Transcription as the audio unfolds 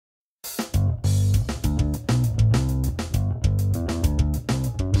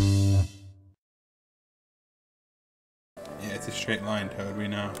a straight line, Toad, we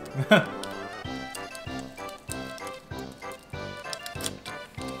know.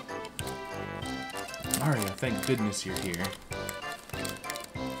 Mario, thank goodness you're here.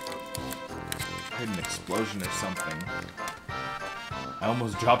 I heard an explosion or something. I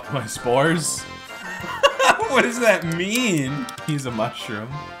almost dropped my spores. What does that mean? He's a mushroom.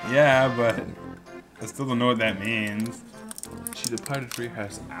 Yeah, but I still don't know what that means. She departed for your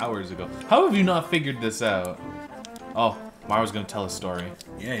house hours ago. How have you not figured this out? Oh, Mario's gonna tell a story.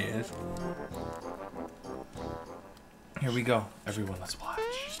 Yeah, he is. Here we go. Everyone, let's watch.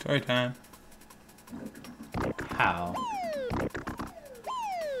 Story time. How?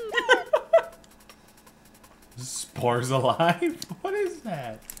 Spores alive? What is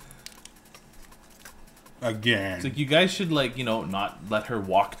that? Again. It's like, you guys should, like, you know, not let her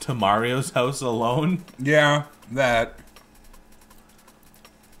walk to Mario's house alone. Yeah, that.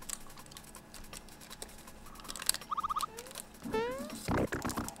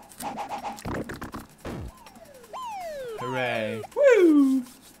 Hooray. Woo!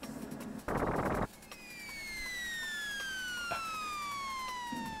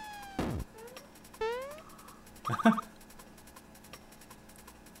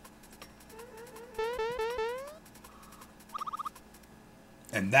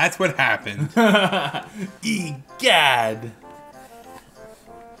 And that's what happened. Egad!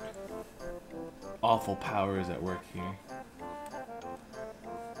 Awful power is at work here.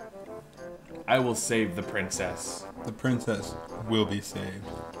 I will save the princess. The princess will be saved.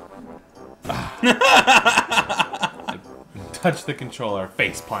 Touch the controller,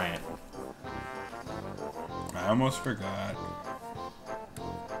 face plant. I almost forgot.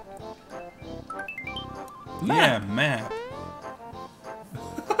 Map. Yeah, map.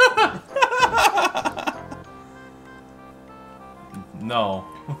 No.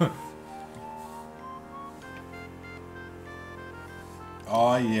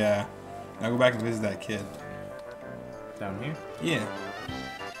 Oh, yeah. Now go back and visit that kid. Down here? Yeah.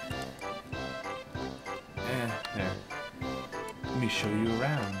 There. Let me show you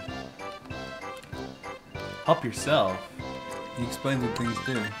around. Help yourself. He explains what things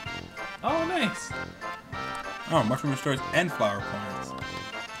do. Oh, nice. Oh, mushroom restores and flower plants.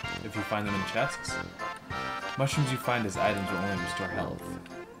 If you find them in chests. Mushrooms you find as items will only restore health.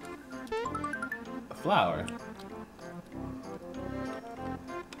 A flower.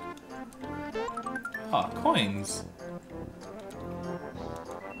 Ah, coins.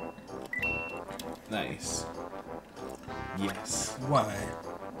 Nice. Yes. Why?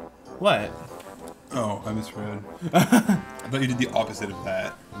 What? Oh, I misread. I thought you did the opposite of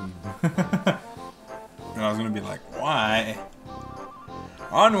that. And I was gonna be like, why?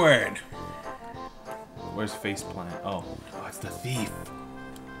 Onward! Where's Faceplant? Oh, it's the thief.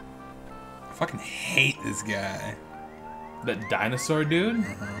 I fucking hate this guy. That dinosaur dude?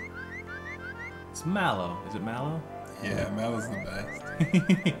 Uh-huh. It's Mallow. Is it Mallow? Yeah, Mallow's the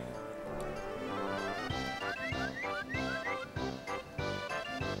best.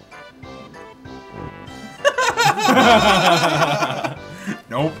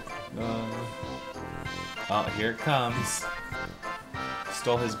 Nope. Oh, here it comes.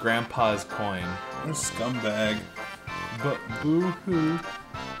 Stole his grandpa's coin. What a scumbag. But boo-hoo.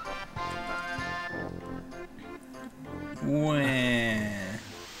 Wah.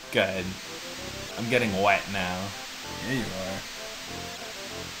 Good. I'm getting wet now. Yeah, you are.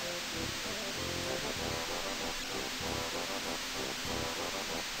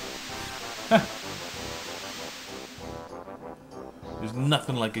 There's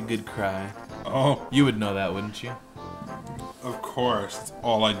nothing like a good cry. Oh, You would know that, wouldn't you? of course. It's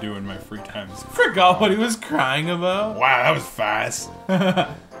all I do in my free time. Is Forgot what he was crying about. wow, that was fast.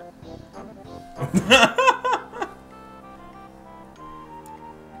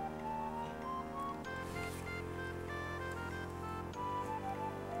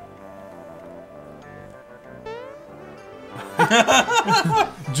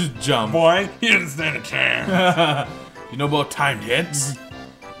 Just jump. Boy, he doesn't stand a chance. You know about timed hits?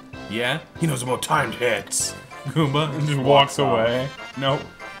 Yeah? He knows about timed hits. Goomba Just walks away. Nope.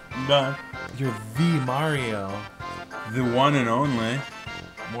 I'm done. You're the Mario. The one and only.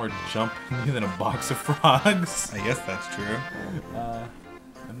 More jumping than a box of frogs. I guess that's true.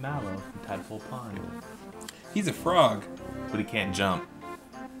 And Mallow from Tadpole Pond. He's a frog. But he can't jump.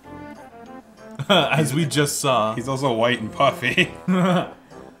 As we just saw. He's also white and puffy.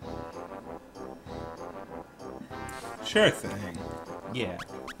 Sure thing. Yeah.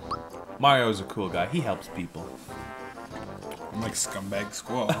 Mario's a cool guy. He helps people. I'm like scumbag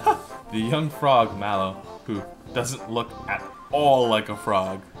squall. The young frog, Mallow, who doesn't look at all like a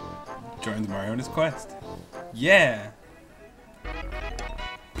frog. Joins Mario in his quest. Yeah.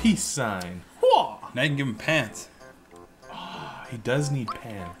 Peace sign. Whoa! Now you can give him pants. He does need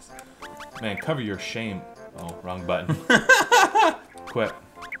pants. Man, cover your shame. Oh, wrong button. Quit.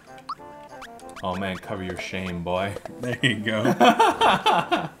 Oh man, cover your shame, boy. There you go.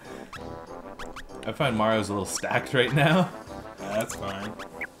 I find Mario's a little stacked right now. That's fine.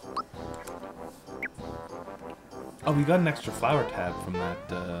 Oh, we got an extra flower tab from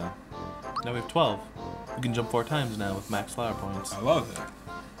that. Now we have 12. We can jump 4 times now with max flower points. I love it.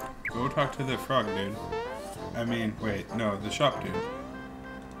 Go talk to the frog dude. I mean, wait, no, the shop dude.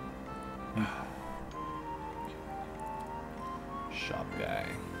 Shop guy.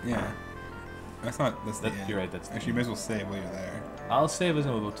 Yeah. That's the end. You're right, that's the Actually, you may as well save while you're there. I'll save as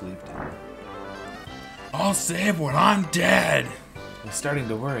I'm about to leave town. I'll save when I'm dead! I'm starting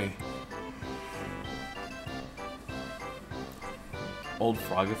to worry. Old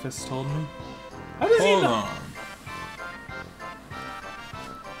Frogifus told me. How does he Hold know? on.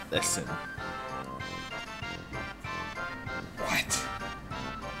 Listen. What?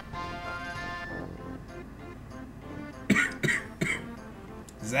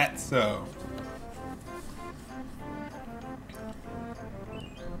 Is that so?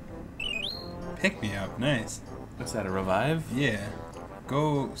 Pick me up, nice. Is that a revive? Yeah.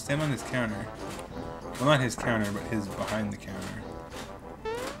 Go stand on his counter. Well, not his counter, but his behind the counter.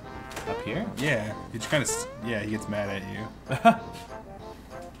 Up here? Yeah. He just kind of. Yeah, he gets mad at you.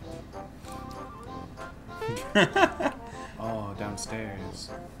 Oh, downstairs.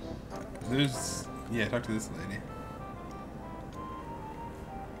 There's. Yeah, talk to this lady.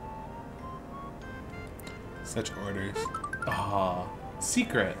 Such orders. Oh,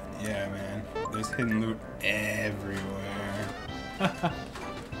 secret. Yeah, man. There's hidden loot everywhere.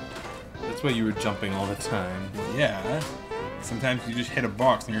 That's why you were jumping all the time. Yeah. Sometimes you just hit a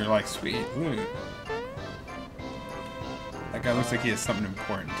box and you're like, sweet, loot. That guy looks like he has something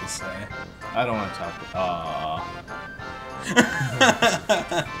important to say. I don't want to talk.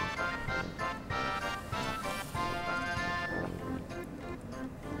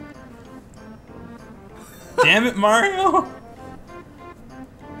 Damn it, Mario!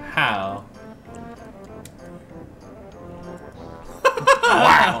 How?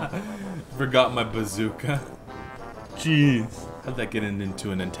 Wow! Forgot my bazooka. Jeez. How'd that get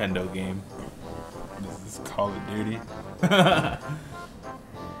into a Nintendo game? This is Call of Duty.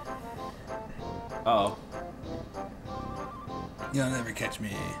 Uh-oh. You'll never catch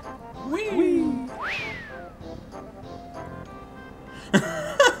me. Whee!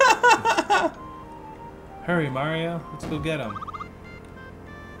 Hurry, Mario. Let's go get him.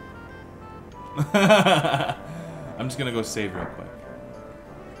 I'm just gonna go save real quick.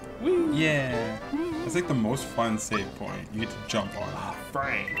 Whee! Yeah. It's like the most fun save point. You get to jump on it. Oh,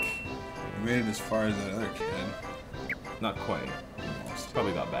 Frank. You made it as far as that other kid. Not quite. Almost.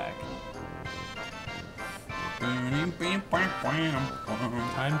 Probably got back.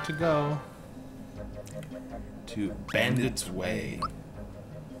 Time to go to Bandit's Way.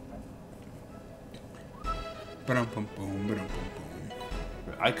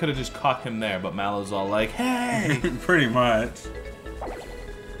 I could have just caught him there, but Mallow's all like, hey! Pretty much.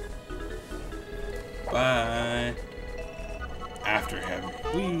 Bye. After him.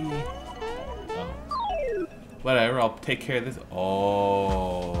 Whee! Oh. Whatever, I'll take care of this.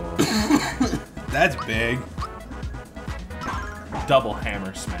 Oh. That's big. Double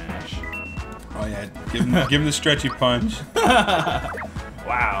hammer smash. Oh yeah, give him the stretchy punch.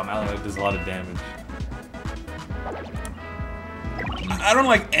 Wow, Mallow does a lot of damage. I don't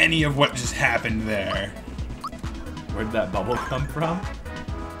like any of what just happened there. Where'd that bubble come from?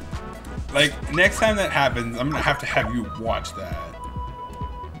 Like, next time that happens, I'm gonna have to have you watch that.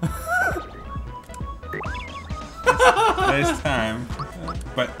 This time.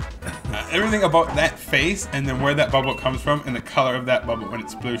 But everything about that face and then where that bubble comes from and the color of that bubble when it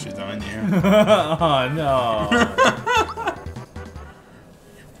splooshes on you. Oh no.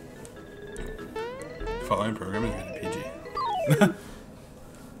 Following program is rated PG.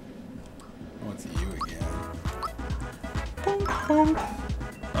 Oh, it's you again.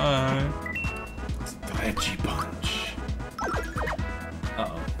 It's Veggie Punch.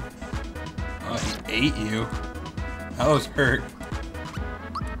 Uh-oh. Oh, he ate you. Those hurt.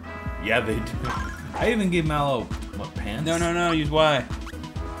 Yeah, they do. I even gave Mallow, what, pants? No, use Y.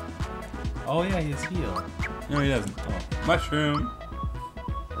 Oh yeah, his heal. No, he doesn't. Oh, Mushroom.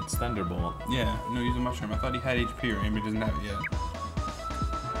 that's Thunderbolt. Yeah, no, use a mushroom. I thought he had HP, right? But he doesn't have it yet.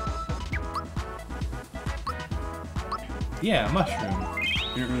 Yeah, mushroom.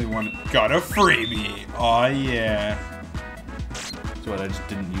 You don't really want it. Got a freebie. Aw, yeah. So what, I just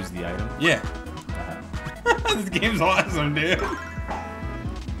didn't use the item? Yeah. This game's awesome, dude.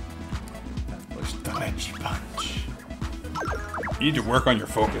 You need to work on your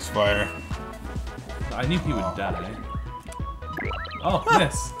focus fire. I knew he would die. Oh,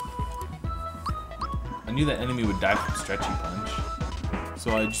 miss. I knew that enemy would die from stretchy punch.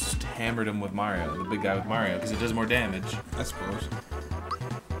 So I just hammered him with Mario, the big guy with Mario, because it does more damage. I suppose.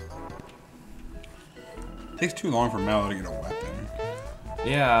 It takes too long for Mallow to get a weapon.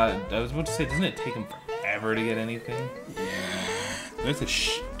 Yeah, I was about to say, doesn't it take him forever to get anything? Yeah. There's a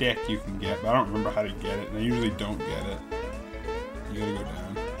shtick you can get, but I don't remember how to get it, and I usually don't get it. You gotta go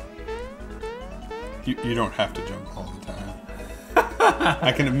down. You don't have to jump all the time.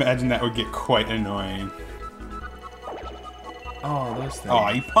 I can imagine that would get quite annoying. Oh, those things. Oh,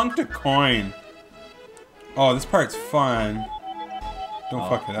 you punked a coin. Oh, this part's fun. Don't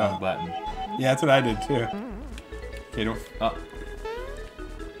fuck it up. Button. Yeah, that's what I did too. Okay, don't. Oh.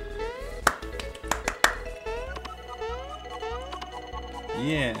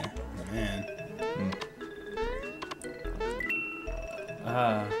 Yeah, man.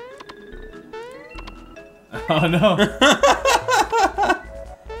 Oh no.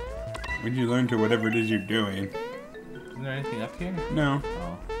 When you learn to whatever it is you're doing. Isn't there anything up here? No.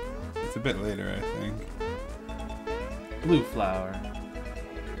 Oh. It's a bit later, I think. Blue flower.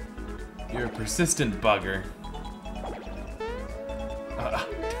 You're a persistent bugger.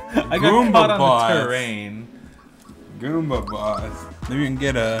 I got caught on the terrain. Goomba boss. Maybe you can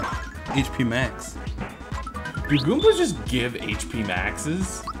get a HP max. Do Goombas just give HP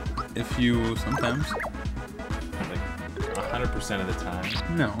maxes? If you sometimes. Like 100% of the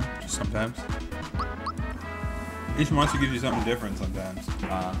time. No, just sometimes. Each monster gives you something different sometimes.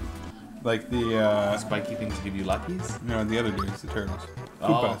 Like the spiky things give you luckies? No, the other dudes, the turtles. Koopas.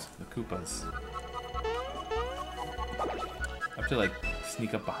 Oh, the Koopas. I have to like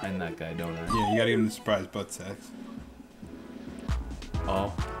sneak up behind that guy, don't I? Yeah, you gotta give him the surprise butt sex.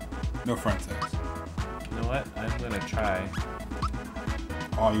 Oh. No front sex. You know what? I'm gonna try.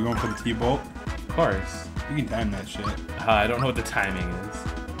 Oh, you going for the T-bolt? Of course. You can time that shit. I don't know what the timing is.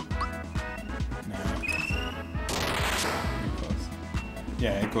 No.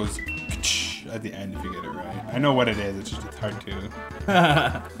 Yeah, it goes at the end if you get it right. I know what it is, it's just it's hard to.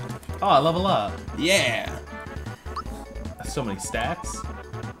 Oh, level up. Yeah! So many stacks.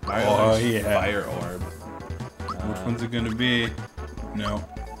 Mario Fire Orb. Which one's it gonna be? No.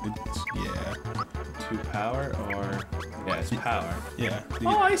 It's, yeah. 2 power or... Yeah, it's power. Yeah.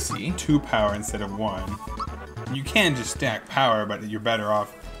 Oh, I see. 2 power instead of 1. You can just stack power, but you're better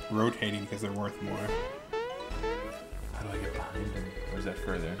off rotating because they're worth more. How do I get behind him? Or is that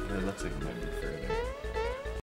further? It looks like it might be further.